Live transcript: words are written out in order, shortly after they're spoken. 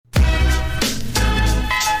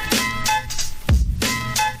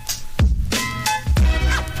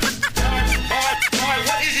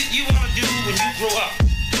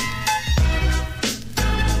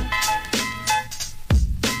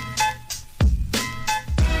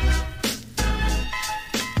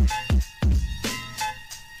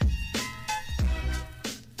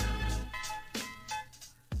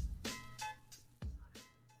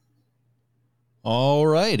All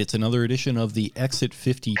right, it's another edition of the Exit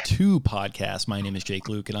 52 podcast. My name is Jake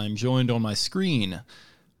Luke, and I'm joined on my screen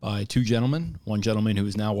by two gentlemen. One gentleman who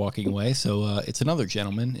is now walking away, so it's another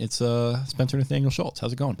gentleman. It's Spencer Nathaniel Schultz.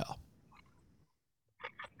 How's it going, pal?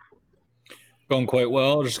 Going quite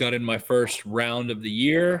well. Just got in my first round of the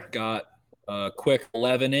year. Got a quick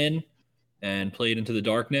 11 in and played into the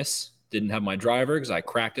darkness. Didn't have my driver because I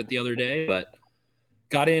cracked it the other day, but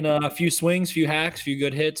got in a few swings, few hacks, few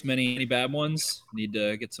good hits, many bad ones. Need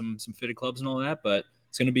to get some fitted clubs and all that, but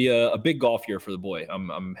it's going to be a big golf year for the boy.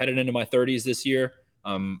 I'm headed into my 30s this year.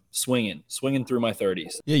 I'm swinging through my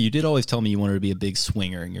 30s. Yeah, you did always tell me you wanted to be a big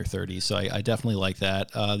swinger in your 30s, so I definitely like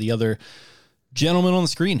that. The other gentleman on the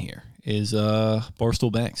screen here is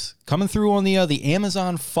Barstool Banks, coming through on the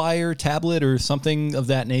Amazon Fire tablet or something of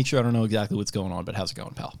that nature. I don't know exactly what's going on, but how's it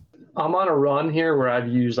going, pal? I'm on a run here where I've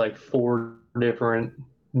used like 4 different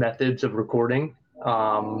methods of recording.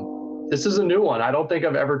 This is a new one. I don't think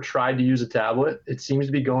I've ever tried to use a tablet. It seems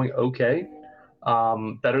to be going okay,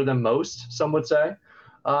 better than most, some would say.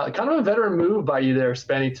 Kind of a veteran move by you there,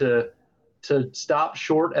 Spenny, to stop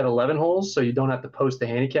short at 11 holes so you don't have to post a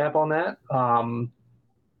handicap on that,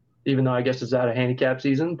 even though I guess it's out of handicap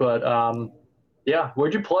season. But, yeah,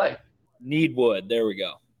 where'd you play? Needwood. There we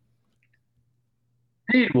go.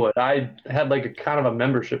 Needwood. I had like a kind of a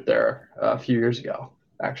membership there a few years ago,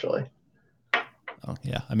 actually. Oh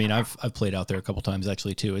yeah, I mean I've played out there a couple times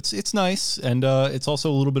actually too. It's nice, and it's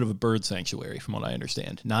also a little bit of a bird sanctuary from what I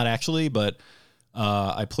understand. Not actually, but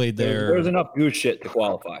I played there. There's enough goose shit to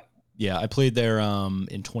qualify. Yeah, I played there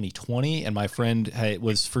in 2020, and my friend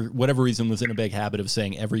was, for whatever reason, was in a big habit of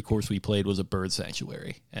saying every course we played was a bird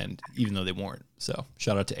sanctuary, and even though they weren't. So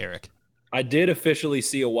shout out to Eric. I did officially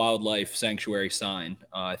see a wildlife sanctuary sign,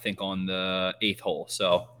 I think, on the 8th hole.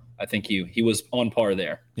 So I think he was on par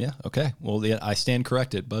there. Yeah. Okay. Well, yeah, I stand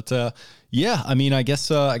corrected. But yeah, I mean, I guess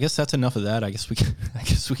that's enough of that. I guess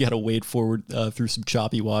we got to wade forward through some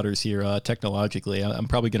choppy waters here technologically. I'm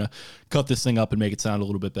probably gonna cut this thing up and make it sound a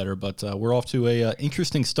little bit better. But we're off to a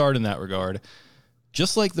interesting start in that regard.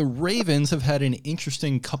 Just like the Ravens have had an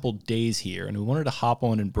interesting couple days here, and we wanted to hop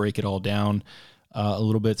on and break it all down a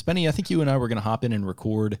little bit. Spenny, I think you and I were going to hop in and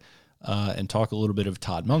record and talk a little bit of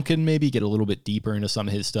Todd Monken, maybe get a little bit deeper into some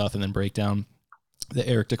of his stuff, and then break down the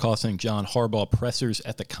Eric DeCosta and John Harbaugh pressers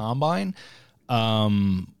at the Combine,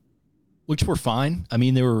 which were fine. I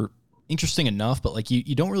mean, they were interesting enough, but like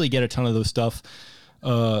you don't really get a ton of those stuff,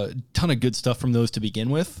 ton of good stuff from those to begin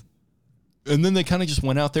with. And then they kind of just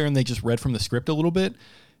went out there and they just read from the script a little bit.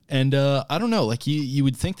 And I don't know, like you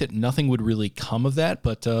would think that nothing would really come of that,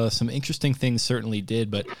 but some interesting things certainly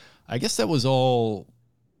did. But I guess that was all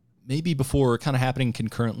maybe before kind of happening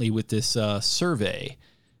concurrently with this survey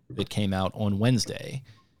that came out on Wednesday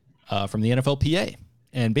from the NFLPA.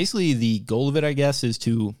 And basically the goal of it, I guess, is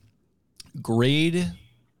to grade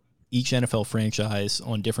each NFL franchise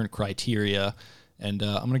on different criteria. And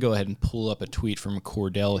I'm going to go ahead and pull up a tweet from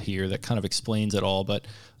Cordell here that kind of explains it all. But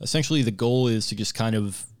essentially the goal is to just kind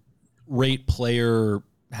of rate player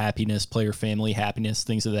happiness, player family happiness,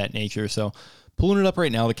 things of that nature. So pulling it up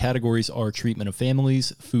right now, the categories are treatment of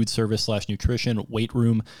families, food service / nutrition, weight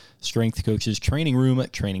room, strength coaches, training room,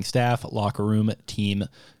 training staff, locker room, team,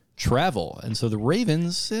 travel. And so the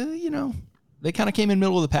Ravens, they kind of came in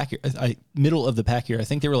middle of the pack here. I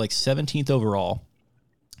think they were like 17th overall.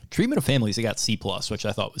 Treatment of families, they got C+, which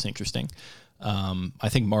I thought was interesting. I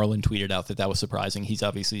think Marlon tweeted out that was surprising. He's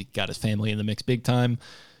obviously got his family in the mix big time.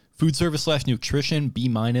 Food service / nutrition, B-.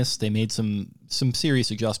 They made some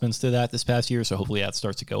serious adjustments to that this past year, so hopefully that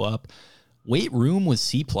starts to go up. Weight room was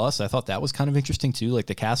C+. I thought that was kind of interesting too. Like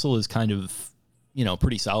the Castle is kind of,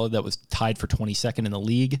 pretty solid. That was tied for 22nd in the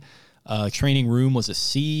league. Training room was a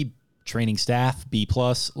C. Training staff, B+.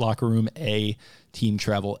 Locker room, A. Team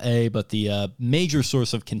travel, A. But the major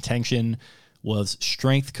source of contention was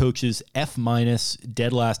strength coaches, F-,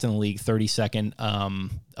 dead last in the league, 32nd,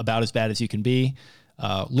 about as bad as you can be.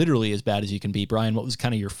 Literally as bad as you can be. Brian, what was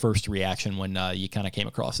kind of your first reaction when you kind of came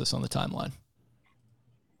across this on the timeline?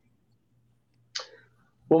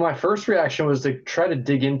 Well, my first reaction was to try to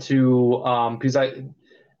dig into because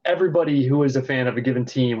everybody who is a fan of a given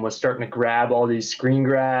team was starting to grab all these screen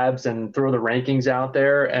grabs and throw the rankings out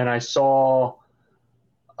there. And I saw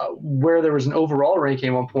where there was an overall ranking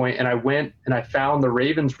at one point, and I went and I found the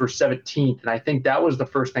Ravens were 17th. And I think that was the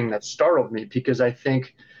first thing that startled me, because I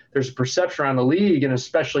think there's a perception around the league, and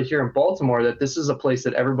especially here in Baltimore, that this is a place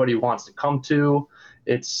that everybody wants to come to.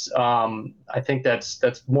 It's I think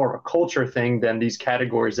that's more of a culture thing than these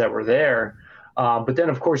categories that were there. But then,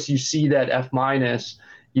 of course, you see that F-,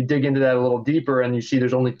 you dig into that a little deeper and you see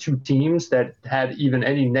there's only 2 teams that had even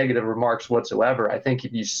any negative remarks whatsoever. I think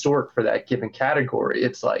if you sort for that given category,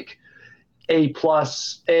 it's like A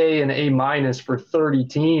plus, A, and A minus for 30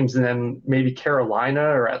 teams. And then maybe Carolina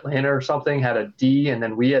or Atlanta or something had a D, and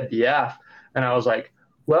then we had the F. And I was like,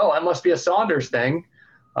 well, that must be a Saunders thing.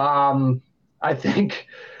 I think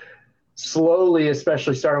slowly,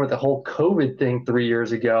 especially starting with the whole COVID thing 3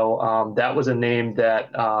 years ago, that was a name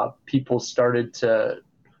that people started to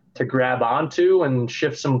grab onto and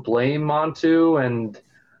shift some blame onto. And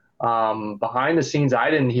behind the scenes,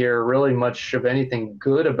 I didn't hear really much of anything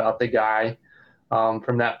good about the guy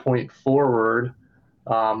from that point forward.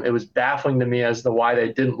 It was baffling to me as to why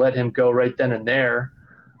they didn't let him go right then and there.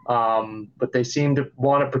 But they seem to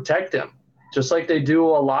want to protect him, just like they do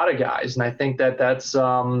a lot of guys. And I think that that's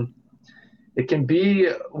it can be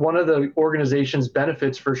one of the organization's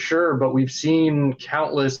benefits for sure, but we've seen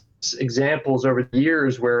countless examples over the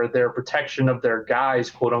years where their protection of their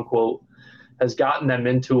guys, quote unquote, has gotten them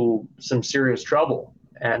into some serious trouble.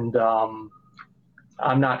 And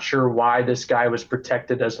I'm not sure why this guy was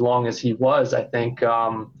protected as long as he was. I think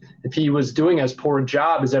if he was doing as poor a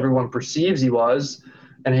job as everyone perceives he was,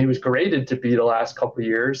 and he was graded to be the last couple of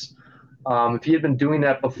years, if he had been doing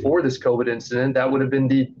that before this COVID incident, that would have been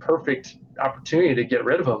the perfect opportunity to get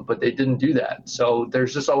rid of him, but they didn't do that. So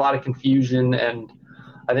there's just a lot of confusion and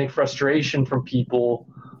I think frustration from people.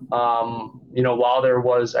 While there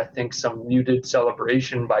was, I think, some muted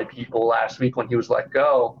celebration by people last week when he was let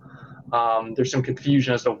go, there's some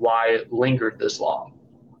confusion as to why it lingered this long.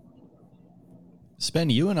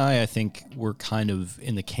 Spen, you and I think, were kind of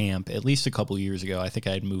in the camp at least a couple of years ago. I think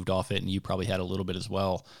I had moved off it, and you probably had a little bit as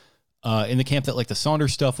well. In the camp that like the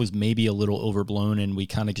Saunders stuff was maybe a little overblown, and we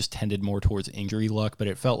kind of just tended more towards injury luck, but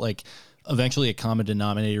it felt like eventually a common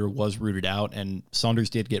denominator was rooted out, and Saunders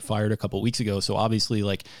did get fired a couple of weeks ago. So obviously,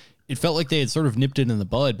 like, it felt like they had sort of nipped it in the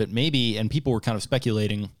bud, but maybe, and people were kind of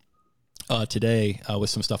speculating today with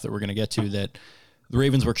some stuff that we're going to get to, that the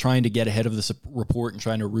Ravens were trying to get ahead of this report and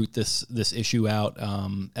trying to root this issue out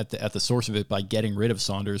at the source of it by getting rid of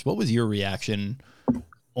Saunders. What was your reaction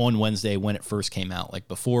on Wednesday when it first came out, like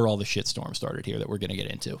before all the shitstorm started here that we're going to get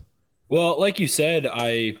into? Well, like you said,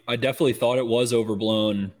 I definitely thought it was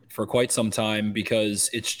overblown for quite some time because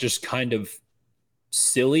it's just kind of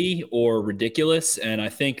silly or ridiculous. And I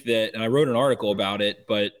think that, and I wrote an article about it,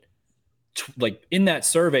 but like in that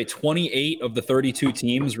survey, 28 of the 32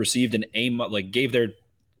 teams received an A, like gave their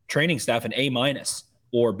training staff an A-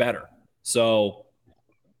 or better. So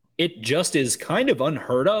it just is kind of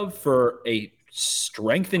unheard of for a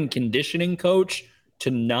strength and conditioning coach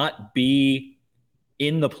to not be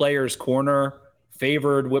in the player's corner,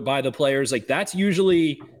 favored by the players. Like, that's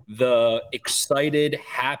usually the excited,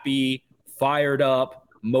 happy, fired up,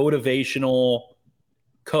 motivational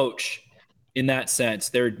coach in that sense.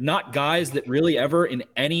 They're not guys that really ever in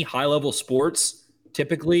any high level sports,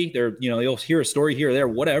 typically they're, you'll hear a story here or there,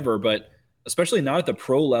 whatever, but especially not at the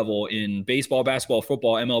pro level in baseball, basketball,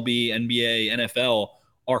 football, MLB, NBA, NFL,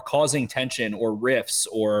 are causing tension or rifts,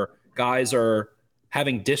 or guys are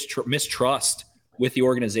having mistrust with the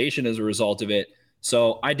organization as a result of it.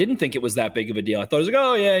 So I didn't think it was that big of a deal. I thought it was like,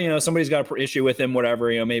 oh yeah, somebody's got an issue with him,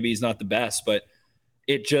 whatever, maybe he's not the best, but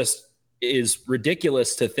it just is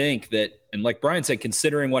ridiculous to think that, and like Brian said,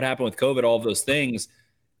 considering what happened with COVID, all of those things,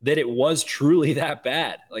 that it was truly that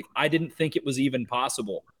bad. Like, I didn't think it was even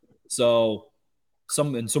possible. So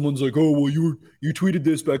someone's like, oh, well, you tweeted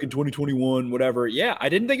this back in 2021, whatever. Yeah, I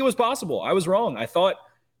didn't think it was possible. I was wrong. I thought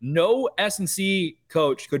no S&C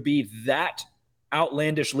coach could be that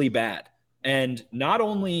outlandishly bad. And not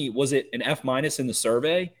only was it an F- in the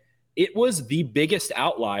survey, it was the biggest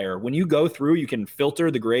outlier. When you go through, you can filter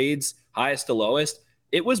the grades, highest to lowest.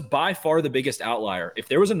 It was by far the biggest outlier. If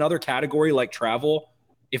there was another category like travel,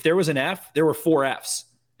 if there was an F, there were 4 Fs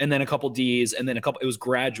and then a couple Ds and then a couple, it was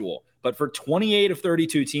gradual. But for 28 of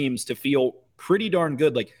 32 teams to feel pretty darn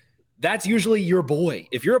good, like, that's usually your boy.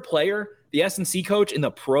 If you're a player, the S&C coach in the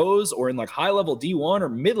pros or in like high level D1 or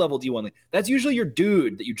mid-level D1, like, that's usually your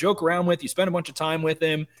dude that you joke around with. You spend a bunch of time with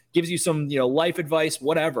him, gives you some, life advice,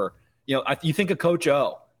 whatever. You think of Coach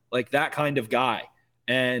O, like that kind of guy.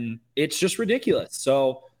 And it's just ridiculous.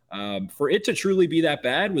 So for it to truly be that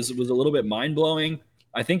bad was a little bit mind-blowing.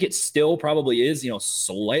 I think it still probably is,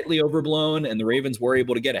 slightly overblown, and the Ravens were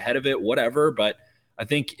able to get ahead of it, whatever. But I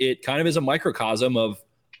think it kind of is a microcosm of,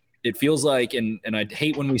 it feels like, and I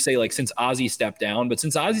hate when we say like since Ozzie stepped down, but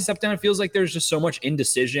since Ozzie stepped down, it feels like there's just so much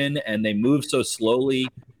indecision and they move so slowly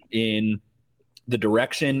in the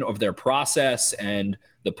direction of their process and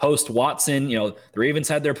the post Watson, the Ravens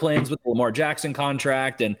had their plans with the Lamar Jackson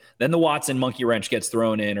contract, and then the Watson monkey wrench gets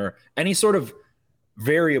thrown in, or any sort of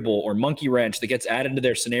variable or monkey wrench that gets added to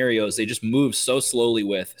their scenarios, they just move so slowly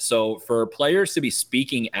with. So for players to be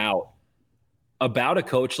speaking out about a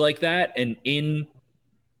coach like that, and in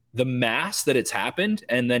the mass that it's happened,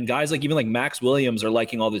 and then guys like even like Max Williams are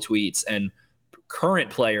liking all the tweets, and current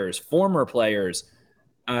players, former players,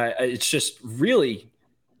 it's just really,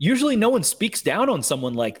 usually no one speaks down on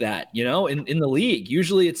someone like that, in the league.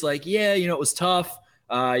 Usually it's like, yeah, it was tough.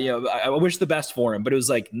 I wish the best for him, but it was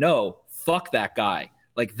like, no, fuck that guy.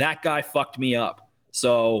 Like, that guy fucked me up.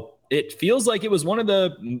 So it feels like it was one of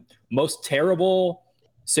the most terrible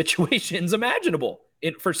situations imaginable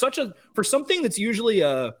for something that's usually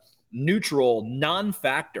a neutral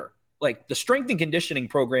non-factor. Like, the strength and conditioning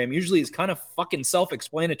program usually is kind of fucking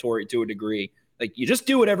self-explanatory to a degree. Like, you just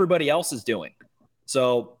do what everybody else is doing.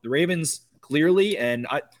 So the Ravens clearly, and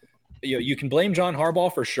you can blame John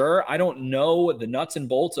Harbaugh for sure. I don't know the nuts and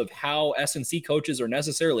bolts of how S&C coaches are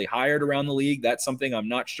necessarily hired around the league. That's something I'm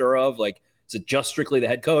not sure of. Like, is it just strictly the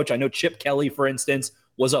head coach? I know Chip Kelly, for instance,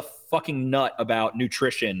 was a fucking nut about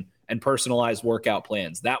nutrition and personalized workout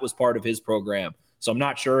plans. That was part of his program. So I'm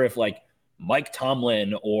not sure if like Mike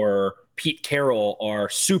Tomlin or Pete Carroll are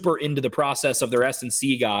super into the process of their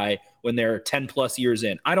S&C guy when they're 10 plus years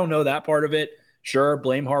in. I don't know that part of it. Sure,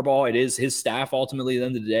 blame Harbaugh. It is his staff ultimately at the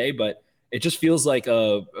end of the day, but it just feels like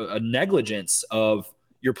a negligence of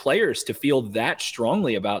your players to feel that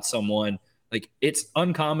strongly about someone. Like, it's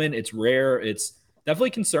uncommon, it's rare, it's definitely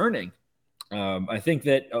concerning. I think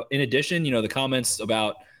that in addition, the comments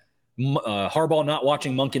about Harbaugh not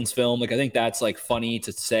watching Monken's film, like, I think that's like funny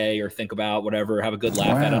to say or think about, whatever, have a good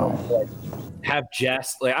laugh at it. Like, have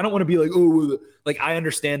jest. Like, I don't want to be like, oh, like, I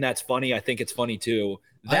understand that's funny. I think it's funny too.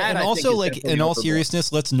 That, and also, like, in all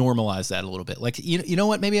seriousness, let's normalize that a little bit. Like, you know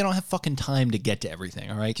what? Maybe I don't have fucking time to get to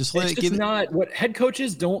everything. All right, just let it. It's not what head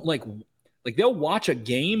coaches don't like. Like, they'll watch a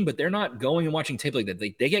game, but they're not going and watching tape like that.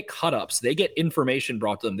 They get cut ups. They get information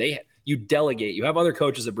brought to them. You delegate. You have other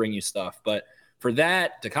coaches that bring you stuff. But for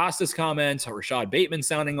that, DeCosta's comments, Rashad Bateman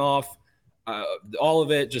sounding off, all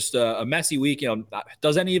of it, just a messy week.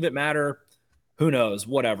 Does any of it matter? Who knows?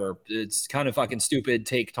 Whatever. It's kind of fucking stupid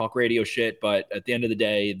talk radio shit. But at the end of the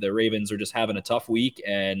day, the Ravens are just having a tough week,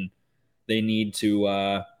 and they need to.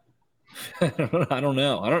 I don't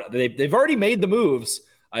know. They've already made the moves.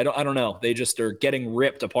 I don't know. They just are getting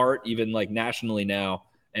ripped apart, even like nationally now,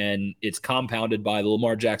 and it's compounded by the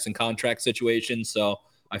Lamar Jackson contract situation. So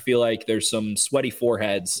I feel like there's some sweaty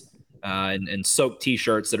foreheads and soaked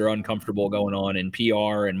T-shirts that are uncomfortable going on in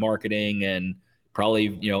PR and marketing, and probably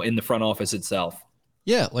in the front office itself.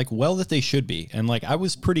 Yeah, like, well, that they should be. And like, I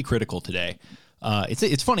was pretty critical today.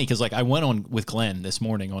 It's funny because like I went on with Glenn this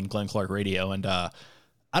morning on Glenn Clark Radio, and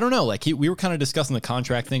I don't know, like we were kind of discussing the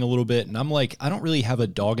contract thing a little bit, and I'm like, I don't really have a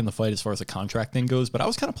dog in the fight as far as the contract thing goes, but I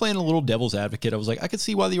was kind of playing a little devil's advocate. I was like, I could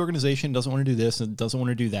see why the organization doesn't want to do this and doesn't want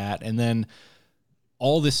to do that, and then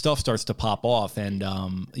all this stuff starts to pop off, and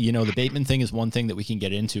the Bateman thing is one thing that we can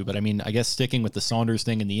get into, but I mean, I guess sticking with the Saunders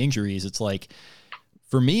thing and the injuries, it's like,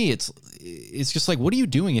 for me, it's just like, what are you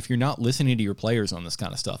doing if you're not listening to your players on this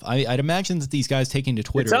kind of stuff? I'd imagine that these guys taking to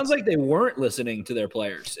Twitter. It sounds like they weren't listening to their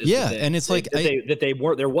players. Yeah, and it's like that they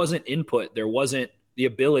weren't. There wasn't input. There wasn't the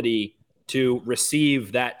ability to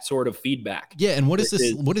receive that sort of feedback. Yeah, and what is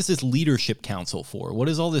this? What is this leadership council for? What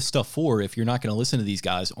is all this stuff for if you're not going to listen to these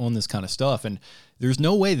guys on this kind of stuff? And there's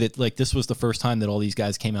no way that like this was the first time that all these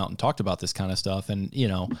guys came out and talked about this kind of stuff. And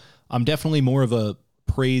I'm definitely more of a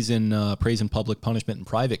praise in public, punishment in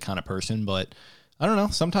private kind of person, but I don't know.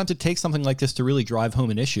 Sometimes it takes something like this to really drive home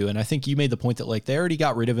an issue. And I think you made the point that like they already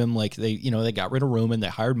got rid of him. Like they got rid of Roman, they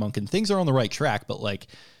hired Monken. Things are on the right track, but like,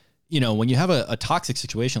 when you have a toxic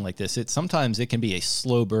situation like this, sometimes it can be a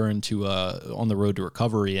slow burn to on the road to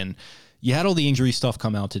recovery. And you had all the injury stuff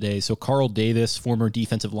come out today. So Carl Davis, former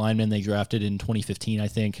defensive lineman they drafted in 2015, I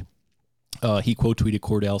think, he quote tweeted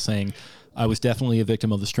Cordell saying, "I was definitely a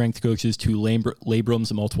victim of the strength coaches, 2 labrums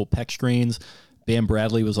and multiple pec strains. Bam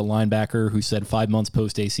Bradley was a linebacker who said 5 months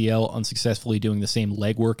post ACL, unsuccessfully doing the same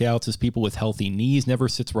leg workouts as people with healthy knees, never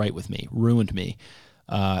sits right with me, ruined me."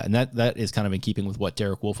 And that is kind of in keeping with what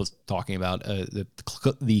Derek Wolfe was talking about,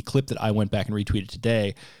 the clip that I went back and retweeted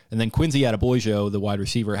today. And then Quincy Adebojo, the wide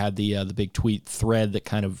receiver, had the big tweet thread that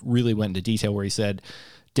kind of really went into detail where he said,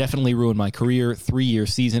 "Definitely ruined my career, 3-year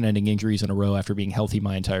season-ending injuries in a row after being healthy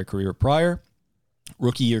my entire career prior.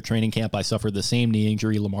 Rookie year training camp, I suffered the same knee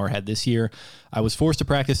injury Lamar had this year. I was forced to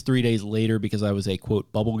practice 3 days later because I was a,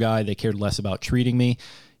 quote, bubble guy. They cared less about treating me.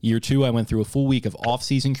 Year 2, I went through a full week of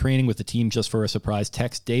off-season training with the team just for a surprise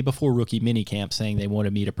text day before rookie minicamp saying they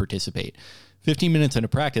wanted me to participate. 15 minutes into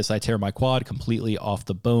practice, I tear my quad completely off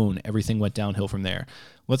the bone. Everything went downhill from there.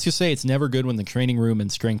 Let's just say it's never good when the training room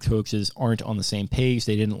and strength coaches aren't on the same page.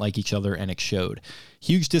 They didn't like each other, and it showed.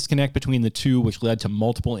 Huge disconnect between the two, which led to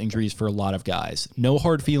multiple injuries for a lot of guys. No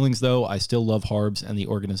hard feelings, though. I still love Harbs and the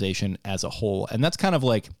organization as a whole. And that's kind of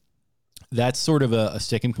like, that's sort of a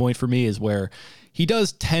sticking point for me, is where he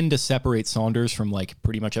does tend to separate Saunders from like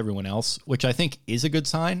pretty much everyone else, which I think is a good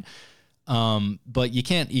sign. But you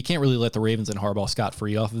can't really let the Ravens and Harbaugh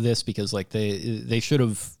scot-free off of this, because like they should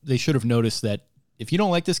have noticed that if you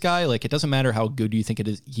don't like this guy, like it doesn't matter how good you think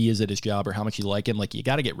he is at his job or how much you like him, like you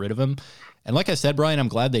got to get rid of him. And like I said, Brian, I'm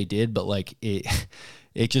glad they did, but like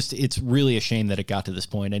it's really a shame that it got to this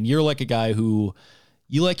point. And you're like a guy who,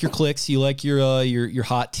 you like your clicks, you like your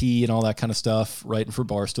hot tea and all that kind of stuff, writing for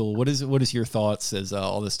Barstool. What is your thoughts as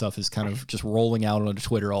all this stuff is kind of just rolling out on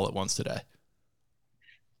Twitter all at once today?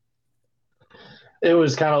 It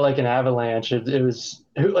was kind of like an avalanche. It was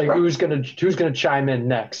like who's gonna chime in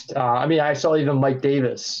next. I mean, I saw even Mike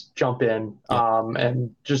Davis jump in,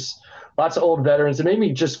 and just lots of old veterans. It made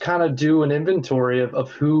me just kind of do an inventory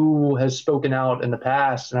of who has spoken out in the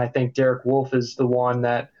past, and I think Derek Wolfe is the one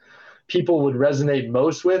that people would resonate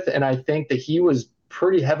most with. And I think that he was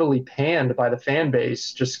pretty heavily panned by the fan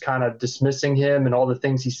base, just kind of dismissing him and all the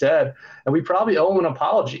things he said. And we probably owe him an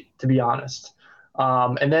apology, to be honest.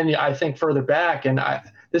 And then I think further back, and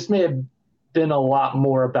this may have been a lot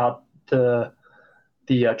more about the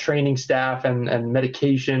training staff and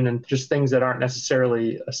medication and just things that aren't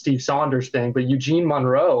necessarily a Steve Saunders thing, but Eugene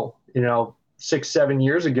Monroe, 6-7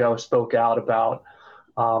 years ago, spoke out about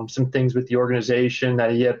some things with the organization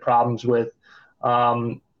that he had problems with.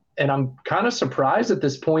 And I'm kind of surprised at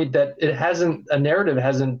this point that a narrative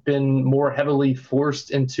hasn't been more heavily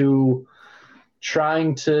forced into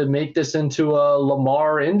trying to make this into a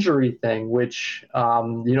Lamar injury thing, which,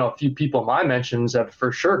 a few people in my mentions have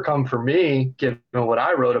for sure come for me, given what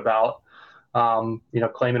I wrote about,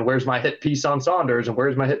 claiming where's my hit piece on Saunders and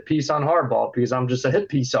where's my hit piece on Harbaugh, because I'm just a hit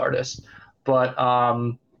piece artist. But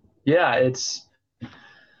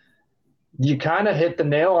you kind of hit the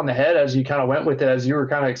nail on the head as you kind of went with it, as you were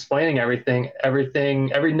kind of explaining everything,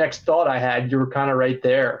 every next thought I had, you were kind of right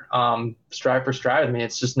there, stride for stride with me.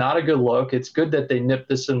 It's just not a good look. It's good that they nipped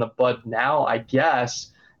this in the bud now, I guess.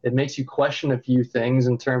 It makes you question a few things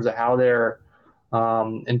in terms of how they're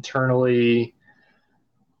internally,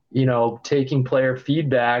 taking player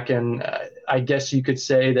feedback. And I guess you could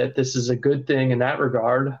say that this is a good thing in that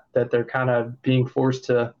regard, that they're kind of being forced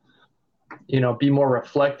to, be more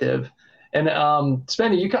reflective. And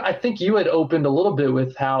Spenny, I think you had opened a little bit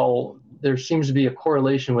with how there seems to be a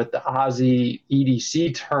correlation with the Ozzie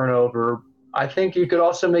EDC turnover. I think you could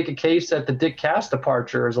also make a case that the Dick Cass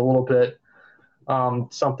departure is a little bit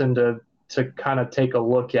something to kind of take a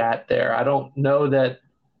look at there. I don't know that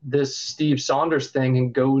this Steve Saunders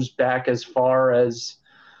thing goes back as far as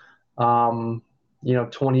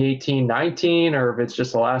 2018-19, or if it's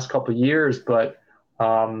just the last couple of years, but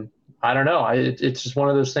I don't know. It's just one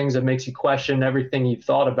of those things that makes you question everything you've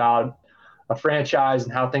thought about a franchise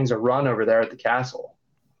and how things are run over there at the Castle.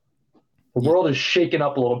 The world is shaking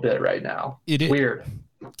up a little bit right now. It is weird.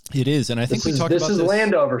 It is, and I think we talked about this. This is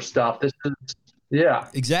Landover stuff. This is, yeah,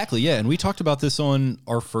 exactly, yeah. And we talked about this on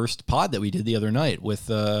our first pod that we did the other night with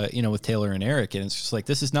with Taylor and Eric, and it's just like,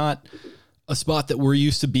 this is not a spot that we're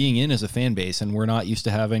used to being in as a fan base, and we're not used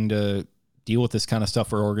to having to deal with this kind of stuff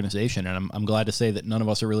for our organization. And I'm glad to say that none of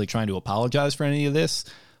us are really trying to apologize for any of this.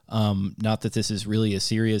 Not that this is really as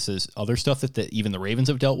serious as other stuff that even the Ravens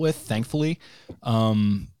have dealt with, thankfully.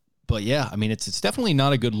 But yeah, I mean, it's definitely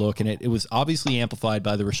not a good look. And it was obviously amplified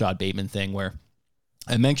by the Rashad Bateman thing, where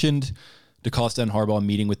I mentioned DeCosta and Harbaugh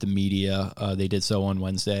meeting with the media. They did so on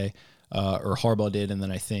Wednesday, or Harbaugh did. And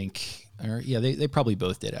then I think, they probably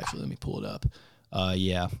both did, actually. Let me pull it up.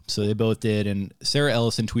 So they both did, and Sarah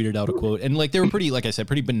Ellison tweeted out a quote, and like they were pretty, like I said,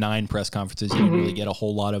 pretty benign press conferences. You didn't really get a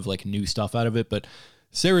whole lot of like new stuff out of it, but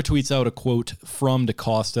Sarah tweets out a quote from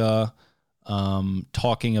DeCosta,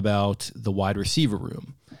 talking about the wide receiver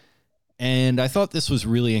room, and I thought this was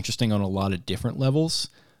really interesting on a lot of different levels.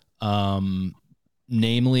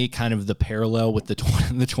 Namely, kind of the parallel with the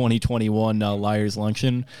 2021 Liars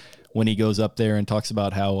Luncheon, when he goes up there and talks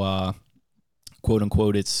about how quote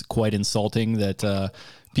unquote, it's quite insulting that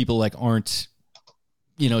people like aren't,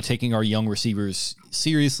 taking our young receivers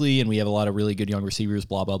seriously, and we have a lot of really good young receivers,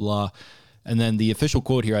 blah, blah, blah. And then the official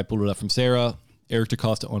quote here, I pulled it up from Sarah. Eric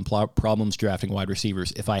DeCosta on problems drafting wide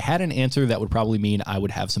receivers. If I had an answer, that would probably mean I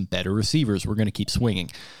would have some better receivers. We're going to keep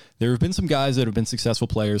swinging. There have been some guys that have been successful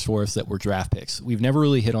players for us that were draft picks. We've never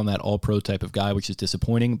really hit on that all-pro type of guy, which is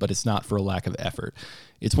disappointing, but it's not for a lack of effort.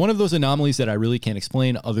 It's one of those anomalies that I really can't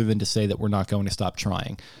explain other than to say that we're not going to stop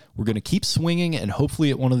trying. We're going to keep swinging, and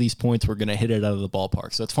hopefully at one of these points, we're going to hit it out of the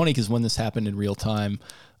ballpark. So it's funny because when this happened in real time,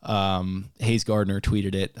 Hayes Gardner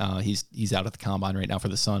tweeted it. He's out at the combine right now for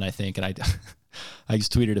the Sun, I think, and I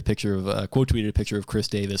just tweeted a picture of Chris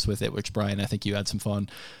Davis with it, which, Brian, I think you had some fun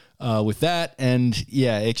with that. And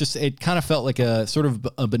yeah, it kind of felt like a sort of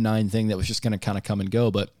a benign thing that was just going to kind of come and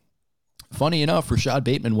go. But funny enough, Rashad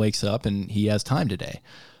Bateman wakes up and he has time today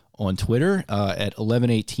on Twitter at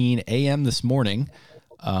 11:18 a.m. this morning.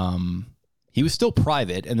 He was still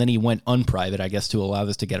private, and then he went unprivate, I guess, to allow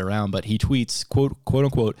this to get around. But he tweets, quote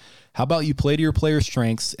unquote, "How about you play to your players'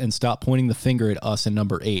 strengths and stop pointing the finger at us in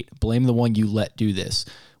number 8? Blame the one you let do this.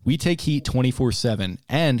 We take heat 24/7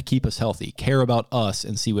 and keep us healthy. Care about us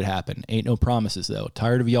and see what happen. Ain't no promises, though.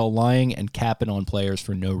 Tired of y'all lying and capping on players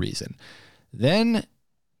for no reason." Then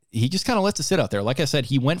he just kind of lets it sit out there. Like I said,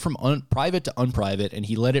 he went from private to unprivate, and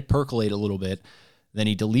he let it percolate a little bit. Then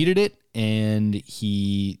he deleted it, and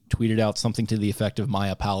he tweeted out something to the effect of "my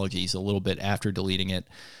apologies" a little bit after deleting it.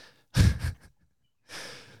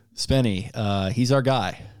 Spenny, he's our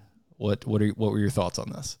guy. What were your thoughts on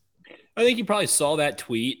this? I think you probably saw that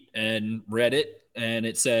tweet and read it, and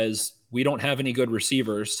it says, "We don't have any good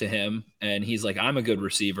receivers," to him. And he's like, "I'm a good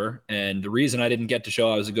receiver. And the reason I didn't get to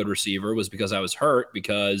show I was a good receiver was because I was hurt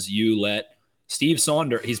because you let Steve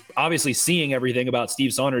Saunders," he's obviously seeing everything about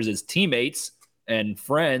Steve Saunders' teammates and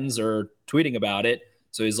friends are tweeting about it.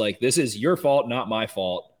 So he's like, "This is your fault, not my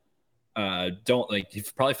fault. You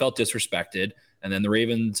probably felt disrespected." And then the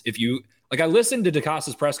Ravens, I listened to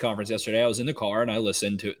DeCosta's press conference yesterday. I was in the car and I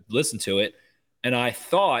listened to it. And I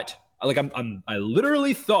thought, I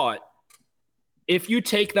literally thought, if you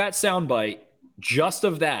take that soundbite just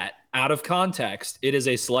of that out of context, it is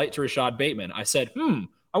a slight to Rashad Bateman. I said,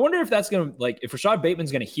 I wonder if that's going to, if Rashad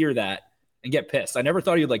Bateman's going to hear that and get pissed. I never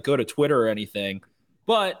thought he'd go to Twitter or anything,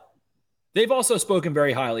 but they've also spoken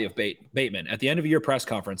very highly of Bateman. At the end of your press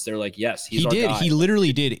conference, they're like, "Yes, he's our guy." He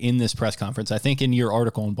literally did in this press conference. I think in your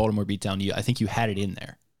article in Baltimore Beatdown, I think you had it in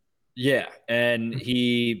there. Yeah, and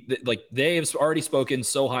they've already spoken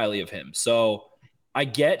so highly of him. So I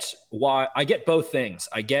get both things.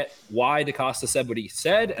 I get why DeCosta said what he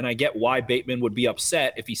said, and I get why Bateman would be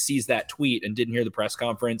upset if he sees that tweet and didn't hear the press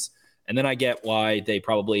conference. And then I get why they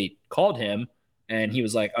probably called him and he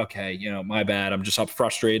was like, "Okay, my bad. I'm just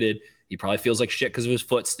frustrated." He probably feels like shit because of his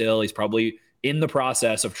foot still. He's probably in the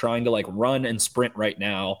process of trying to run and sprint right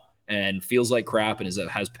now and feels like crap and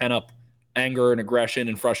has pent up anger and aggression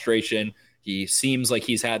and frustration. He seems like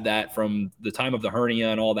he's had that from the time of the hernia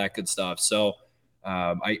and all that good stuff. So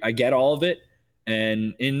I get all of it.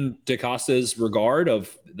 And in DeCosta's regard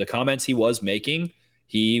of the comments he was making,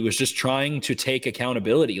 he was just trying to take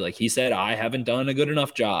accountability. Like he said, "I haven't done a good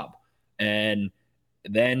enough job." And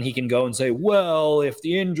then he can go and say, "Well, if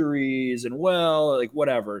the injuries and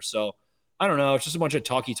whatever." So I don't know. It's just a bunch of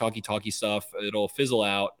talky stuff. It'll fizzle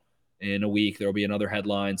out in a week. There'll be another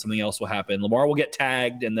headline. Something else will happen. Lamar will get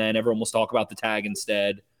tagged, and then everyone will talk about the tag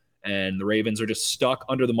instead. And the Ravens are just stuck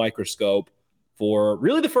under the microscope for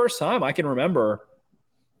really the first time I can remember.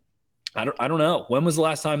 I don't know. When was the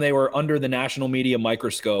last time they were under the national media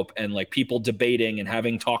microscope and people debating and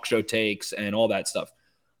having talk show takes and all that stuff?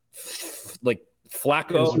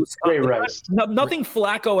 Flacco, Ray Rice. Nothing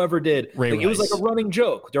Flacco ever did. It was a running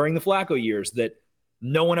joke during the Flacco years that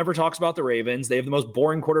no one ever talks about the Ravens. They have the most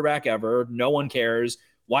boring quarterback ever. No one cares.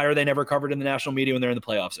 Why are they never covered in the national media when they're in the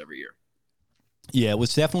playoffs every year? Yeah, it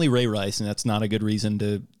was definitely Ray Rice, and that's not a good reason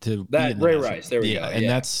to that Ray Rice. There we go. And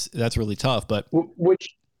that's really tough. But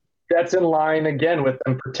which that's in line again with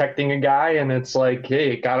them protecting a guy, and it's like,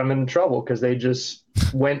 hey, it got them in trouble because they just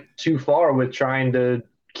went too far with trying to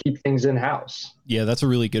keep things in house. Yeah, that's a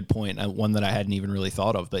really good point. One that I hadn't even really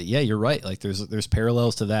thought of. But yeah, you're right. There's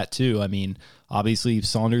parallels to that too. I mean, obviously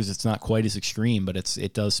Saunders, it's not quite as extreme, but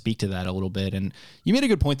it does speak to that a little bit. And you made a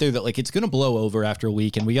good point there that it's going to blow over after a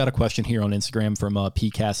week. And we got a question here on Instagram from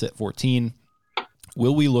PCAS14.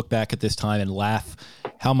 Will we look back at this time and laugh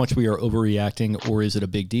how much we are overreacting, or is it a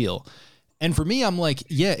big deal? And for me, I'm like,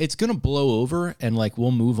 yeah, it's going to blow over and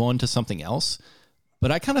we'll move on to something else. But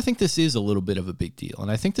I kind of think this is a little bit of a big deal. And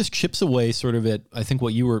I think this chips away sort of at, I think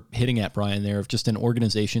what you were hitting at, Brian, there, of just an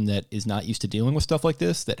organization that is not used to dealing with stuff like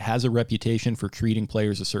this, that has a reputation for treating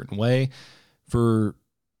players a certain way, for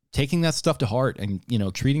taking that stuff to heart and,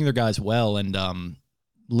 treating their guys well and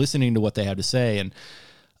listening to what they have to say. And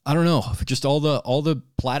I don't know, just all the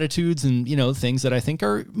platitudes and, things that I think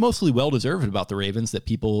are mostly well-deserved about the Ravens that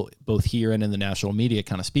people both here and in the national media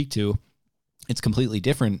kind of speak to. It's completely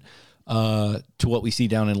different to what we see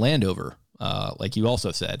down in Landover. Like you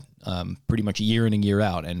also said, pretty much year in and year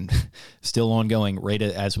out, and still ongoing right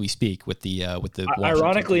as we speak with the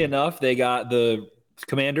Ironically enough, the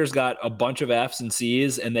Commanders got a bunch of Fs and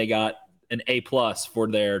Cs, and they got an A+ for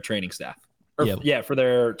their training staff. For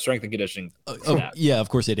their strength and conditioning. Yeah, of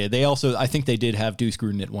course they did. They also, I think they did have Deuce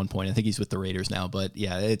Gruden at one point. I think he's with the Raiders now, but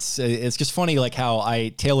yeah, it's just funny, like how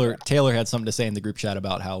Taylor had something to say in the group chat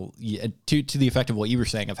about how, to the effect of what you were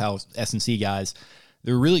saying of how S&C guys,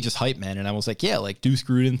 they're really just hype men. And I was like, yeah, like Deuce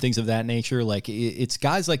Gruden, things of that nature. Like it's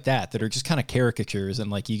guys like that are just kind of caricatures,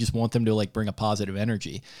 and like you just want them to like bring a positive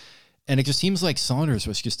energy. And it just seems like Saunders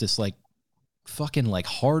was just this like fucking like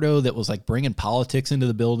hardo that was like bringing politics into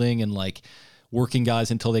the building and like working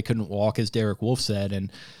guys until they couldn't walk, as Derek Wolfe said.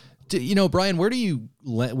 And Brian, where do you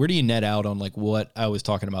net out on like what I was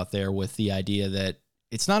talking about there with the idea that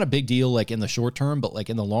it's not a big deal like in the short term, but like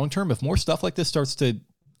in the long term, if more stuff like this starts to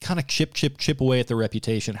kind of chip away at the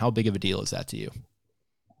reputation, how big of a deal is that to you?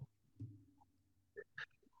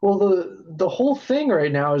 Well, the whole thing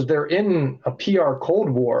right now is they're in a PR Cold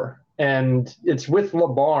War, and it's with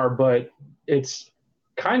Lamar, but it's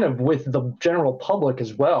kind of with the general public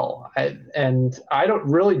as well. I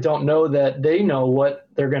don't know that they know what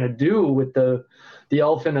they're going to do with the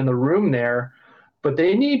elephant in the room there, but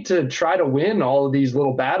they need to try to win all of these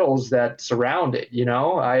little battles that surround it.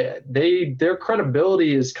 Their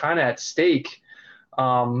credibility is kind of at stake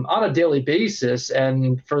on a daily basis,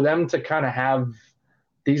 and for them to kind of have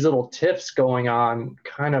these little tiffs going on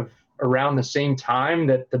kind of around the same time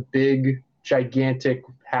that the big gigantic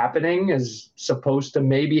happening is supposed to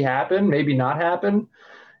maybe happen, maybe not happen,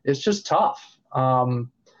 it's just tough.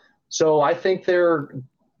 So I think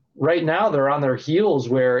right now they're on their heels,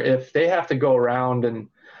 where if they have to go around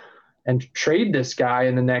and trade this guy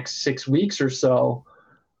in the next 6 weeks or so,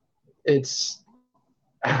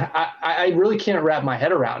 I really can't wrap my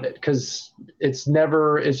head around it, because it's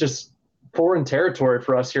just foreign territory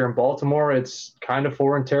for us here in Baltimore. It's kind of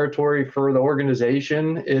foreign territory for the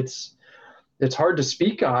organization. It's hard to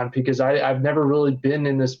speak on, because I've never really been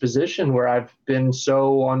in this position where I've been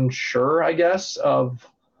so unsure, I guess, of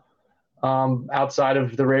outside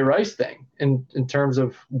of the Ray Rice thing in terms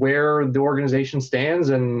of where the organization stands.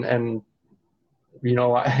 And I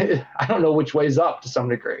don't know which way's up to some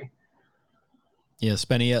degree. Yeah,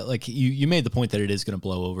 Spenny, like you made the point that it is going to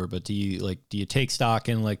blow over, but do you take stock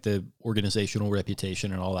in like the organizational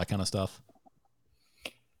reputation and all that kind of stuff?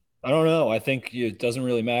 I don't know. I think it doesn't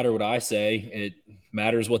really matter what I say. It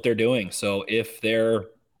matters what they're doing. So if they've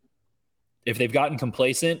gotten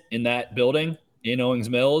complacent in that building in Owings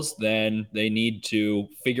Mills, then they need to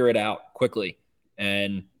figure it out quickly.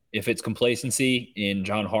 And if it's complacency in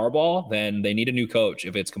John Harbaugh, then they need a new coach.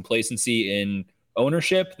 If it's complacency in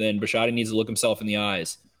ownership, then Bisciotti needs to look himself in the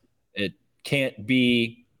eyes. It can't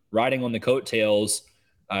be riding on the coattails.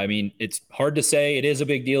 I mean, it's hard to say it is a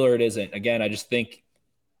big deal or it isn't. Again, I just think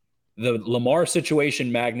the Lamar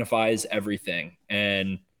situation magnifies everything.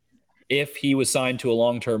 And if he was signed to a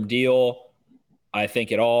long-term deal, I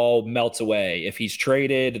think it all melts away. If he's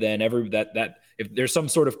traded, then if there's some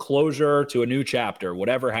sort of closure to a new chapter,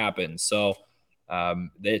 whatever happens. So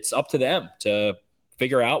it's up to them to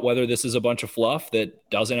figure out whether this is a bunch of fluff that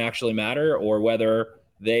doesn't actually matter, or whether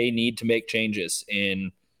they need to make changes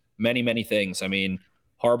in many, many things. I mean,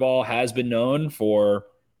 Harbaugh has been known for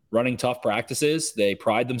running tough practices. They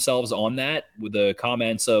pride themselves on that, with the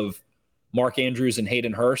comments of Mark Andrews and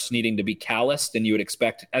Hayden Hurst needing to be calloused, and you would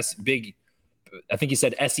expect I think he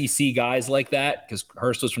said SEC guys like that, because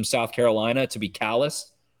Hurst was from South Carolina, to be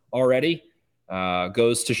calloused already.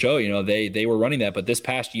 Goes to show, they were running that. But this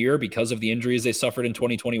past year, because of the injuries they suffered in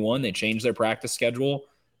 2021, they changed their practice schedule.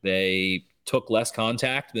 They took less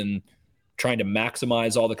contact than trying to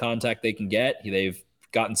maximize all the contact they can get. They've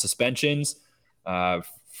gotten suspensions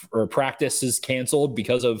or practices canceled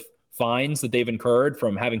because of fines that they've incurred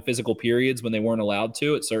from having physical periods when they weren't allowed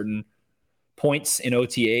to at certain points in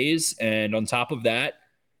OTAs. And on top of that,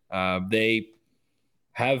 they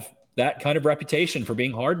have that kind of reputation for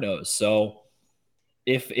being hard-nosed. So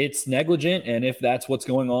if it's negligent, and if that's what's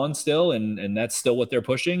going on still, and that's still what they're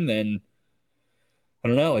pushing, then I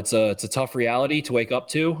don't know. It's a tough reality to wake up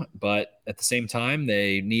to, but at the same time,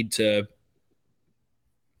 they need to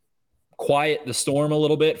quiet the storm a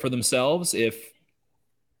little bit for themselves. If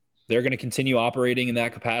they're going to continue operating in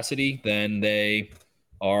that capacity, then they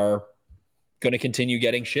are going to continue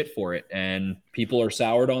getting shit for it, and people are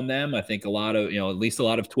soured on them. I think a lot of, at least a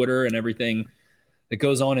lot of Twitter and everything that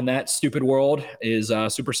goes on in that stupid world is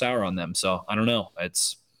super sour on them. So I don't know.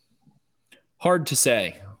 It's hard to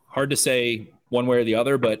say one way or the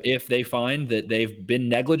other, but if they find that they've been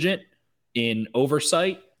negligent in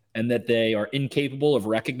oversight and that they are incapable of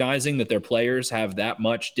recognizing that their players have that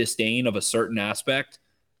much disdain of a certain aspect,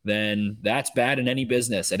 then that's bad in any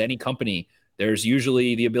business, at any company. There's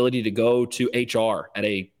usually the ability to go to HR at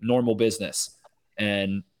a normal business.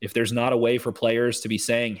 And if there's not a way for players to be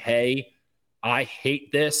saying, hey, I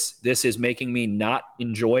hate this, this is making me not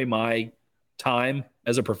enjoy my time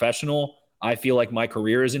as a professional, I feel like my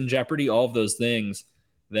career is in jeopardy, all of those things,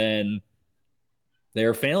 then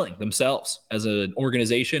they're failing themselves as an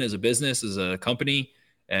organization, as a business, as a company.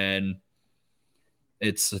 And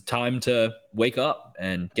it's time to wake up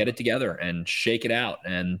and get it together and shake it out.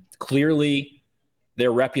 And clearly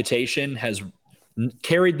their reputation has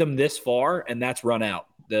carried them this far, and that's run out.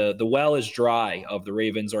 The well is dry of the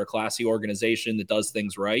Ravens are a classy organization that does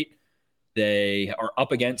things right. They are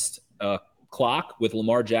up against a clock with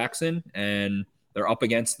Lamar Jackson, and they're up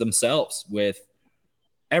against themselves with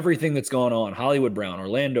everything that's going on. Hollywood Brown,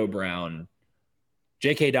 Orlando Brown,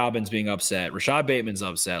 J.K. Dobbins being upset, Rashad Bateman's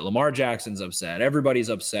upset, Lamar Jackson's upset, everybody's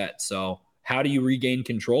upset. So how do you regain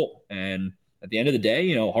control? And at the end of the day,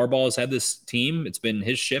 Harbaugh has had this team. It's been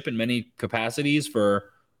his ship in many capacities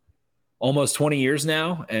for almost 20 years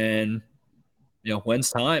now. And,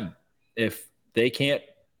 when's time? If they can't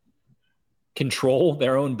control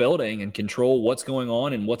their own building and control what's going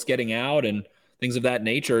on and what's getting out and things of that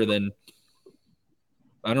nature, then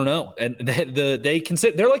I don't know. And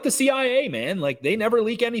they're like the CIA, man. Like, they never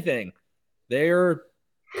leak anything. They're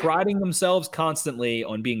priding themselves constantly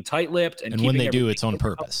on being tight-lipped. And when they do, it's on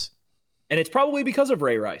purpose. And it's probably because of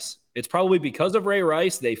Ray Rice. They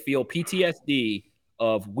feel PTSD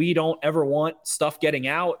of, we don't ever want stuff getting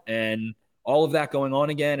out and all of that going on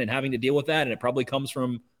again and having to deal with that. And it probably comes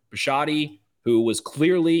from Bisciotti, who was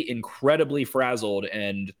clearly incredibly frazzled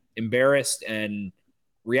and embarrassed and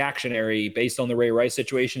reactionary based on the Ray Rice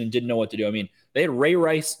situation and didn't know what to do. I mean, they had Ray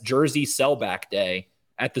Rice jersey sellback day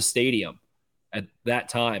at the stadium at that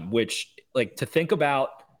time, which, like, to think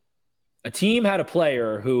about, a team had a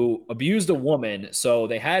player who abused a woman, so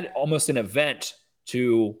they had almost an event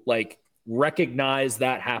to, like, recognize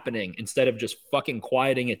that happening instead of just fucking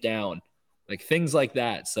quieting it down, like things like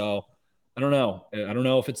that. So I don't know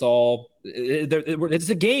if it's all, it's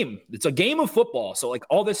a game. It's a game of football. So, like,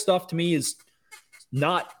 all this stuff to me is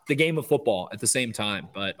not the game of football at the same time,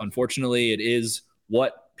 but unfortunately it is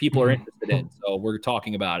what people are interested in. So we're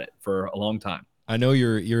talking about it for a long time. I know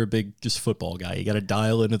you're a big just football guy. You got to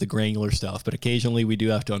dial into the granular stuff, but occasionally we do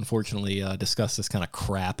have to, unfortunately, discuss this kind of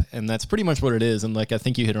crap, and that's pretty much what it is. And, like, I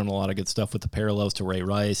think you hit on a lot of good stuff with the parallels to Ray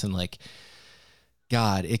Rice, and, like,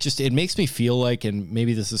 God, it makes me feel like, and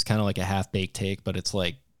maybe this is kind of like a half-baked take, but it's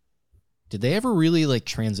like, did they ever really, like,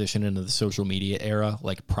 transition into the social media era,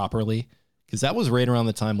 like, properly? Because that was right around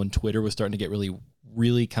the time when Twitter was starting to get really,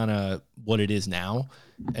 really kind of what it is now.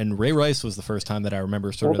 And Ray Rice was the first time that I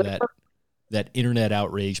remember sort of that internet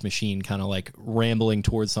outrage machine kind of, like, rambling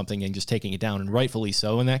towards something and just taking it down, and rightfully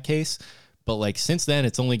so in that case. But, like, since then,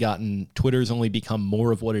 Twitter's only become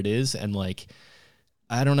more of what it is. And, like,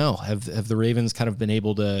 I don't know, have the Ravens kind of been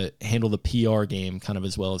able to handle the PR game kind of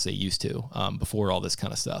as well as they used to before all this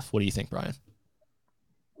kind of stuff? What do you think, Brian?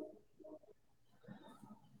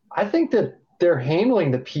 I think that they're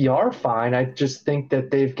handling the PR fine. I just think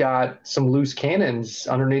that they've got some loose cannons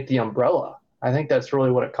underneath the umbrella. I think that's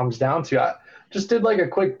really what it comes down to. I just did, like, a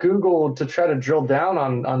quick Google to try to drill down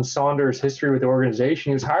on Saunders' history with the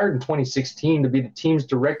organization. He was hired in 2016 to be the team's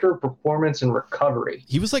director of performance and recovery.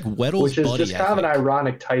 He was like Weddle's which is buddy, just kind of an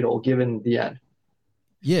ironic title given the end.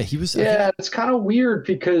 Yeah, he was. Yeah, it's kind of weird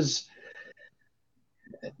because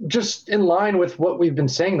just in line with what we've been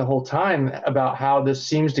saying the whole time about how this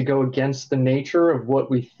seems to go against the nature of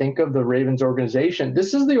what we think of the Ravens organization.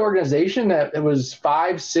 This is the organization that it was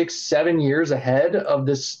 5, 6, 7 years ahead of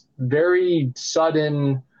this very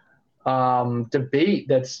sudden debate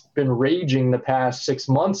that's been raging the past 6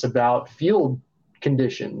 months about field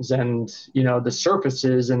conditions and, the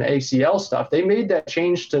surfaces and ACL stuff. They made that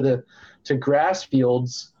change to grass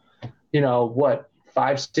fields,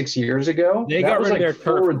 5, 6 years ago. They got rid of their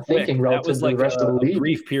forward thinking relative to the rest of the league.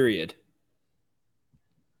 Brief period.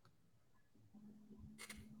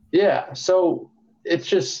 Yeah, so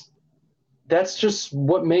that's just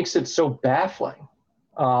what makes it so baffling.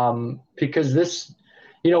 Because this,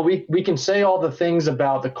 we can say all the things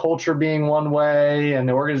about the culture being one way and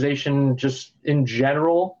the organization just in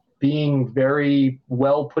general being very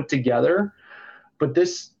well put together. But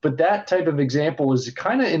that type of example is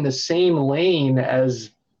kind of in the same lane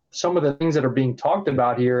as some of the things that are being talked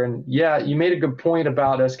about here. And yeah, you made a good point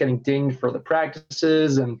about us getting dinged for the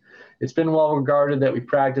practices, and it's been well regarded that we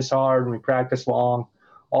practice hard and we practice long,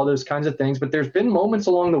 all those kinds of things. But there's been moments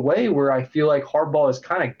along the way where I feel like Harbaugh has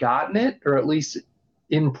kind of gotten it, or at least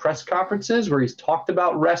in press conferences where he's talked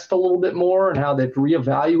about rest a little bit more and how they've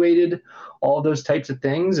reevaluated all those types of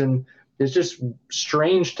things. And it's just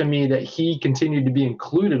strange to me that he continued to be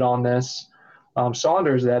included on this,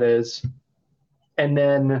 Saunders, that is. And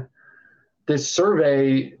then this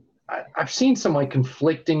survey, I've seen some like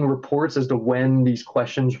conflicting reports as to when these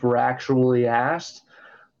questions were actually asked,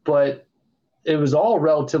 but it was all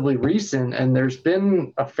relatively recent, and there's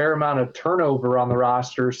been a fair amount of turnover on the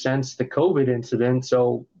roster since the COVID incident.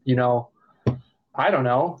 So, I don't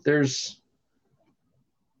know. It's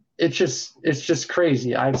just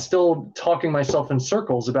crazy. I'm still talking myself in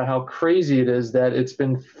circles about how crazy it is that it's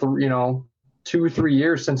been, 2 or 3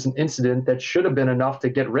 years since an incident that should have been enough to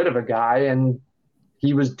get rid of a guy, and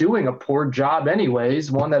he was doing a poor job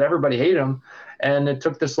anyways, one that everybody hated him, and it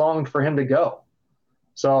took this long for him to go.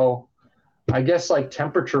 So I guess like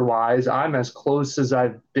temperature wise, I'm as close as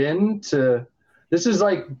I've been to this. Is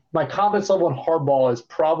like my confidence level in Harbaugh is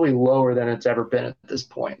probably lower than it's ever been at this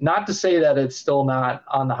point. Not to say that it's still not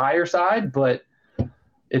on the higher side, but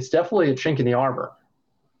it's definitely a chink in the armor.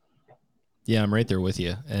 Yeah, I'm right there with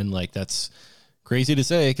you. And like, that's crazy to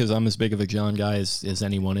say because I'm as big of a John guy as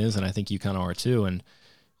anyone is. And I think you kind of are too. And,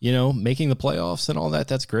 making the playoffs and all that,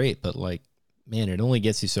 that's great. But like, man, it only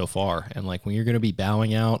gets you so far. And like, when you're going to be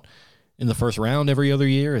bowing out in the first round every other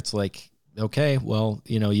year, it's like, okay, well,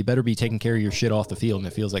 you better be taking care of your shit off the field. And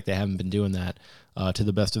it feels like they haven't been doing that to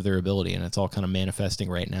the best of their ability. And it's all kind of manifesting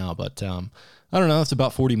right now. But I don't know. It's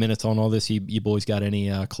about 40 minutes on all this. You boys got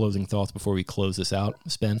any closing thoughts before we close this out?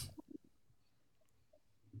 Spen?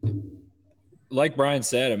 Like Brian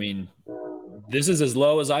said, I mean, this is as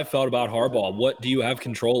low as I've felt about Harbaugh. What do you have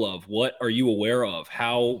control of? What are you aware of?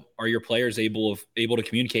 How are your players able to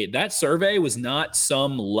communicate? That survey was not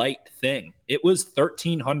some light thing. It was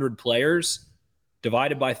 1,300 players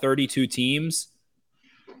divided by 32 teams,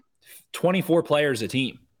 24 players a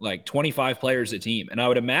team, like 25 players a team. And I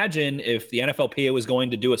would imagine if the NFLPA was going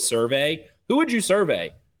to do a survey, who would you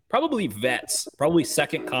survey? Probably vets, probably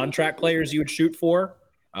second contract players you would shoot for.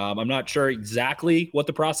 I'm not sure exactly what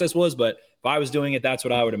the process was, but if I was doing it, that's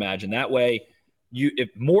what I would imagine. That way, the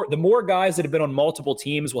more guys that have been on multiple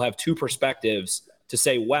teams will have two perspectives to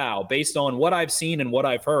say, wow, based on what I've seen and what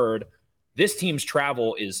I've heard, this team's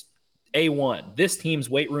travel is A1. This team's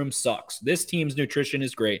weight room sucks. This team's nutrition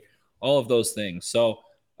is great. All of those things. So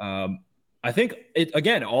I think,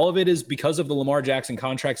 all of it is because of the Lamar Jackson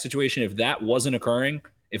contract situation. If that wasn't occurring,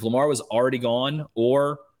 if Lamar was already gone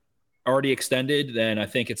or already extended, then I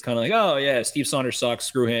think it's kind of like, oh yeah, Steve Saunders sucks,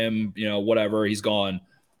 screw him, whatever, he's gone.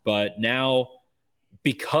 But now,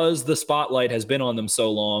 because the spotlight has been on them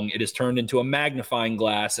so long, it has turned into a magnifying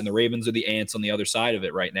glass, and the Ravens are the ants on the other side of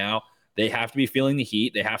it right now. They have to be feeling the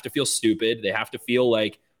heat. They have to feel stupid. They have to feel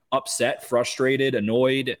like upset, frustrated,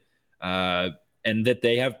 annoyed, and that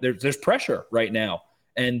there's pressure right now.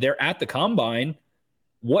 And they're at the combine.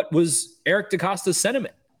 What was Eric DeCosta's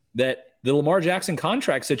sentiment? That the Lamar Jackson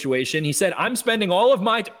contract situation, he said, I'm spending all of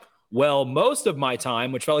most of my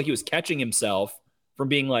time, which felt like he was catching himself from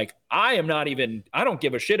being like, I don't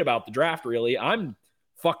give a shit about the draft, really. I'm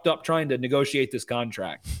fucked up trying to negotiate this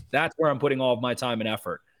contract. That's where I'm putting all of my time and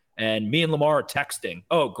effort. And me and Lamar are texting.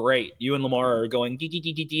 Oh, great. You and Lamar are going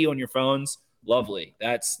on your phones. Lovely.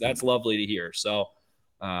 That's lovely to hear. So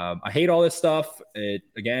I hate all this stuff.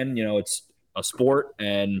 It's a sport,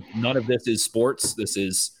 and none of this is sports. This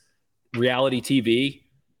is reality TV.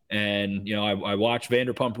 And, I watch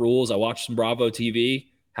Vanderpump Rules. I watch some Bravo TV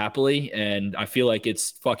happily. And I feel like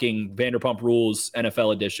it's fucking Vanderpump Rules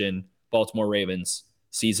NFL edition, Baltimore Ravens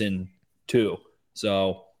season 2.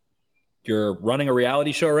 So you're running a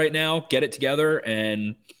reality show right now, get it together.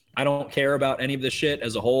 And I don't care about any of this shit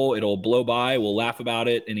as a whole. It'll blow by. We'll laugh about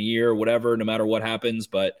it in a year, whatever, no matter what happens.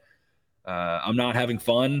 But I'm not having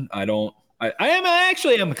fun. I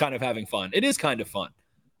actually am kind of having fun. It is kind of fun.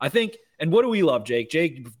 I think, and what do we love,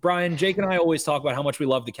 Jake? Brian, Jake and I always talk about how much we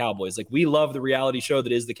love the Cowboys. Like, we love the reality show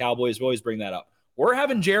that is the Cowboys. We always bring that up. We're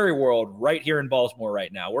having Jerry World right here in Baltimore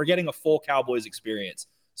right now. We're getting a full Cowboys experience.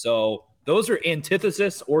 So those are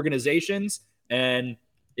antithesis organizations. And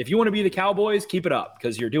if you want to be the Cowboys, keep it up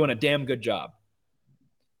because you're doing a damn good job.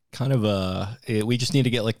 Kind of we just need to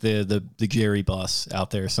get like the Jerry bus out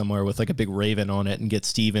there somewhere with like a big raven on it and get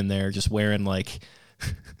Steve in there just wearing like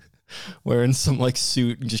wearing some like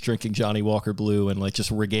suit and just drinking Johnny Walker Blue and like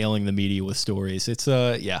just regaling the media with stories. It's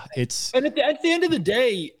and at the end of the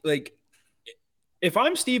day, like, if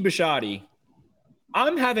I'm Steve Bisciotti,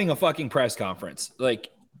 I'm having a fucking press conference. Like,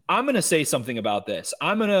 I'm going to say something about this.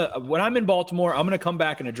 When I'm in Baltimore, I'm going to come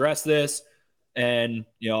back and address this. And,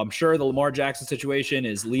 I'm sure the Lamar Jackson situation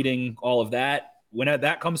is leading all of that. When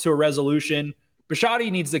that comes to a resolution,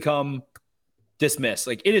 Bisciotti needs to come dismiss.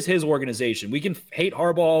 Like, it is his organization. We can hate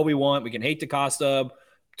Harbaugh all we want. We can hate DeCosta,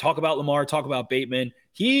 talk about Lamar, talk about Bateman.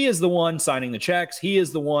 He is the one signing the checks. He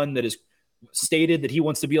is the one that has stated that he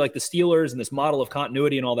wants to be like the Steelers and this model of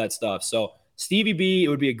continuity and all that stuff. So, Stevie B, it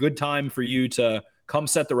would be a good time for you to come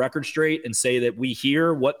set the record straight and say that we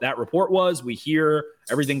hear what that report was. We hear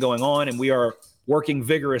everything going on, and we are working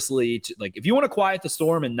vigorously to, like, if you want to quiet the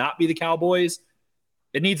storm and not be the Cowboys,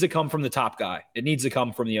 it needs to come from the top guy. It needs to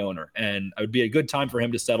come from the owner. And it would be a good time for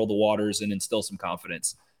him to settle the waters and instill some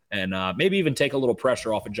confidence, and maybe even take a little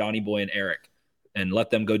pressure off of Johnny Boy and Eric and let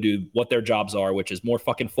them go do what their jobs are, which is more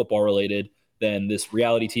fucking football related than this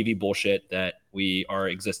reality TV bullshit that we are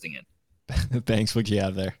existing in. Thanks. What'd you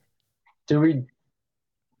have there? Do we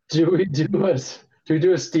do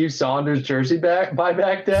a Steve Saunders jersey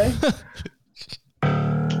buyback day?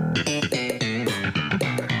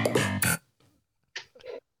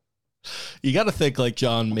 You got to think like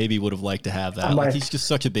John maybe would have liked to have that. Like, he's just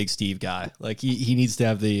such a big Steve guy. Like he needs to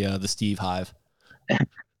have the Steve hive.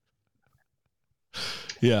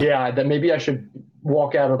 Yeah. That maybe I should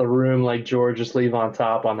walk out of the room like George, just leave on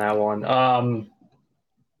top on that one. I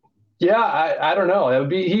don't know. It would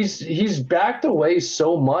be he's backed away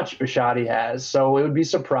so much, Bisciotti has. So it would be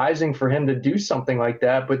surprising for him to do something like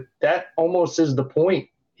that. But that almost is the point,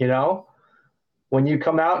 When you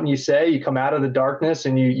come out and you come out of the darkness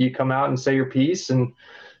and you come out and say your piece and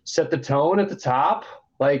set the tone at the top.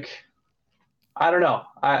 Like, I don't know.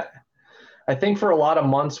 I think for a lot of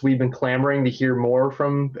months we've been clamoring to hear more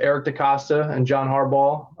from Eric DeCosta and John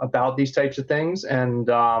Harbaugh about these types of things. And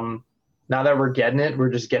now that we're getting it, we're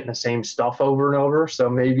just getting the same stuff over and over. So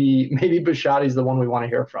maybe Bisciotti's the one we want to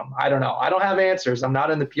hear from. I don't know. I don't have answers. I'm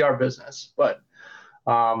not in the PR business, but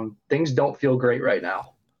things don't feel great right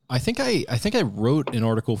now. I think I wrote an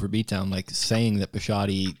article for Beatdown, like saying that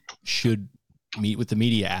Bisciotti should meet with the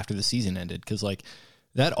media after the season ended. Cause like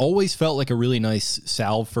that always felt like a really nice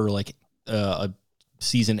salve for like a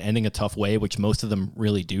season ending a tough way, which most of them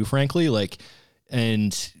really do, frankly. I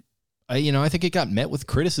think it got met with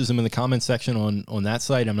criticism in the comment section on that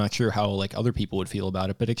site. I'm not sure how like other people would feel about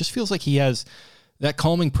it, but it just feels like he has that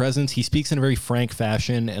calming presence. He speaks in a very frank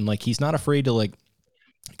fashion, and like he's not afraid to like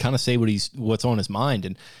kind of say what's on his mind.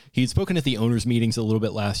 And he'd spoken at the owners' meetings a little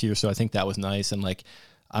bit last year, so I think that was nice. And like,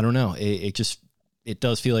 I don't know, it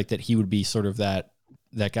does feel like that he would be sort of that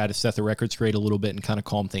guy to set the record straight a little bit and kind of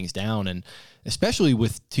calm things down. And especially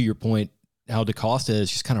with, to your point, how DeCosta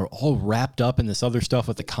is just kind of all wrapped up in this other stuff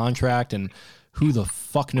with the contract, and who the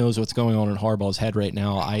fuck knows what's going on in Harbaugh's head right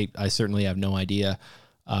now. I certainly have no idea.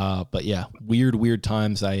 But yeah, weird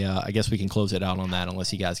times. I guess we can close it out on that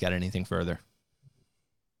unless you guys got anything further.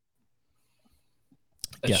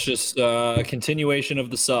 It's just a continuation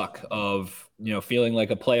of the suck of, feeling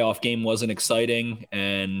like a playoff game wasn't exciting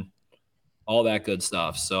and all that good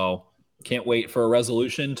stuff. So can't wait for a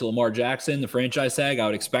resolution to Lamar Jackson, the franchise tag. I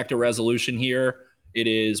would expect a resolution here. It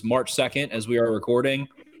is March 2nd as we are recording.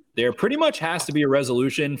 There pretty much has to be a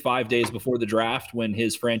resolution 5 days before the draft when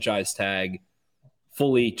his franchise tag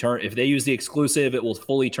fully turn. If they use the exclusive, it will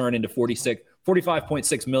fully turn into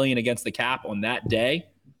 $45.6 million against the cap on that day.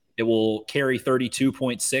 It will carry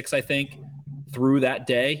 32.6, I think, through that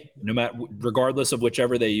day, regardless of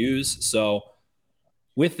whichever they use. So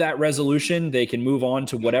with that resolution, they can move on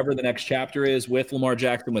to whatever the next chapter is with Lamar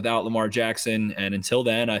Jackson, without Lamar Jackson. And until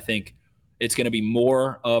then, I think it's going to be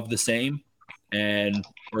more of the same, and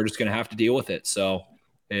we're just going to have to deal with it. So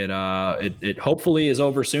it hopefully is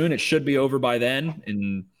over soon. It should be over by then,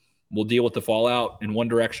 and we'll deal with the fallout in one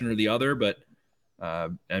direction or the other. But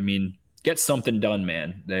get something done,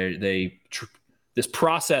 man. This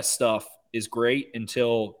process stuff is great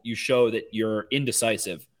until you show that you're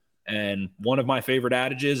indecisive. And one of my favorite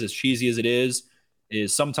adages, as cheesy as it is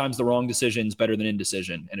sometimes the wrong decision is better than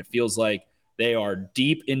indecision. And it feels like they are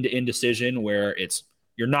deep into indecision where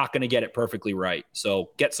you're not going to get it perfectly right.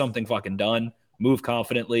 So get something fucking done, move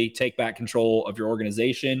confidently, take back control of your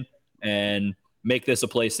organization, and make this a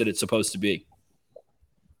place that it's supposed to be.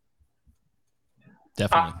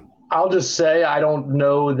 Definitely. I'll just say I don't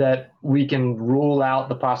know that we can rule out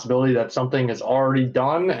the possibility that something is already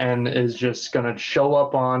done and is just going to show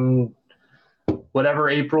up on whatever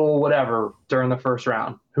during the first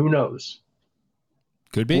round. Who knows?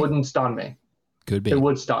 Could be. Wouldn't stun me. Could be. It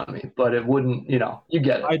would stun me, but it wouldn't, you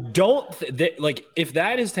get it. I don't like if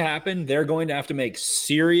that is to happen, they're going to have to make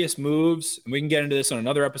serious moves. And we can get into this on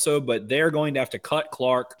another episode, but they're going to have to cut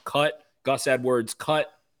Clark, cut Gus Edwards,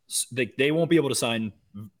 they won't be able to sign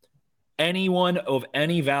anyone of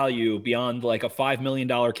any value beyond like a $5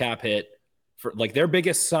 million cap hit. For like their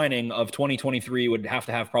biggest signing of 2023 would have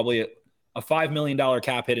to have probably a $5 million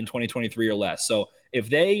cap hit in 2023 or less. So if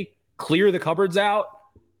they clear the cupboards out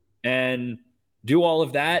and do all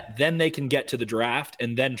of that, then they can get to the draft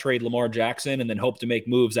and then trade Lamar Jackson and then hope to make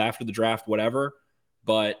moves after the draft, whatever.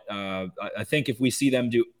 But I think if we see them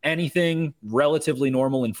do anything relatively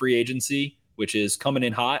normal in free agency, which is coming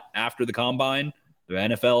in hot after the combine, the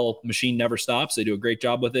NFL machine never stops. They do a great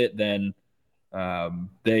job with it. Then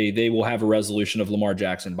they will have a resolution of Lamar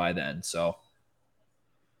Jackson by then. So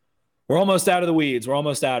we're almost out of the weeds. We're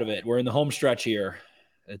almost out of it. We're in the home stretch here.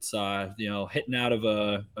 It's hitting out of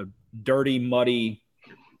a dirty, muddy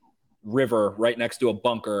river right next to a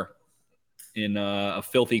bunker in a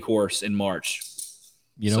filthy course in March.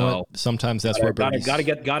 You know what? Sometimes that's where birdies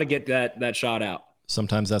gotta get that shot out.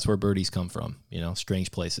 Sometimes that's where birdies come from.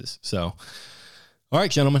 Strange places. So, all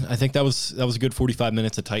right, gentlemen, I think that was a good 45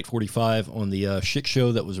 minutes, a tight 45 on the shit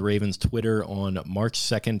show that was Ravens Twitter on March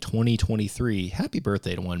 2nd, 2023. Happy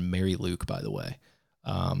birthday to one Mary Luke, by the way.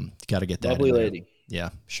 Got to get that. Lovely lady. Yeah,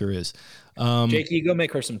 sure is. Jake, you go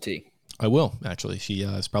make her some tea. I will, actually. She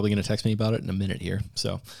is probably going to text me about it in a minute here.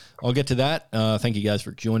 So I'll get to that. Thank you guys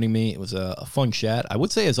for joining me. It was a fun chat. I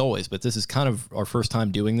would say as always, but this is kind of our first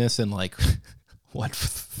time doing this in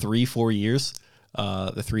 3-4 years.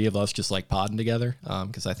 The three of us just podding together.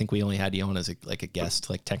 Because I think we only had you on as a guest,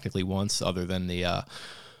 technically once, other than the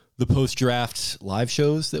post-draft live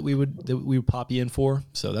shows that we would pop you in for.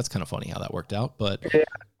 So that's kind of funny how that worked out. But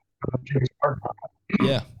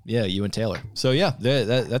yeah, you and Taylor. So yeah,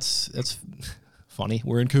 that's funny.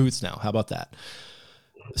 We're in cahoots now. How about that?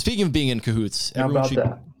 Speaking of being in cahoots, everyone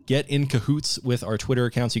should get in cahoots with our Twitter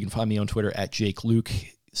accounts. You can find me on Twitter at Jake Luke.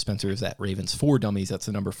 Spencer is at Ravens4Dummies. That's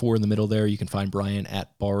the number 4 in the middle there. You can find Brian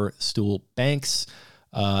at Barstool Banks.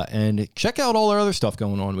 And check out all our other stuff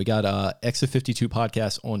going on. We got Exit 52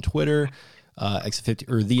 Podcast on Twitter. The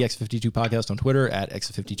X52 Podcast on Twitter, at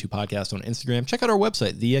X52 Podcast on Instagram. Check out our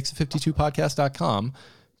website, thex52podcast.com.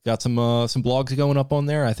 Got some blogs going up on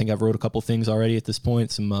there. I think I've wrote a couple things already at this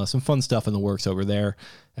point. Some fun stuff in the works over there,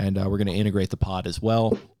 and we're going to integrate the pod as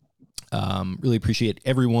well. Really appreciate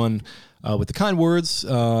everyone with the kind words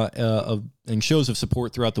and shows of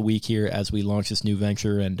support throughout the week here as we launch this new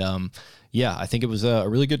venture. And I think it was a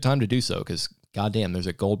really good time to do so because goddamn, there's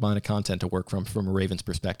a gold mine of content to work from a Ravens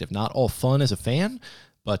perspective. Not all fun as a fan,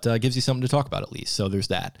 but gives you something to talk about at least. So there's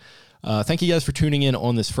that. Thank you guys for tuning in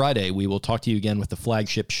on this Friday. We will talk to you again with the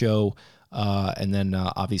flagship show, and then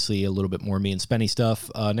obviously a little bit more me and Spenny stuff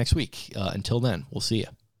next week. Until then, we'll see you.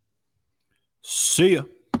 See ya.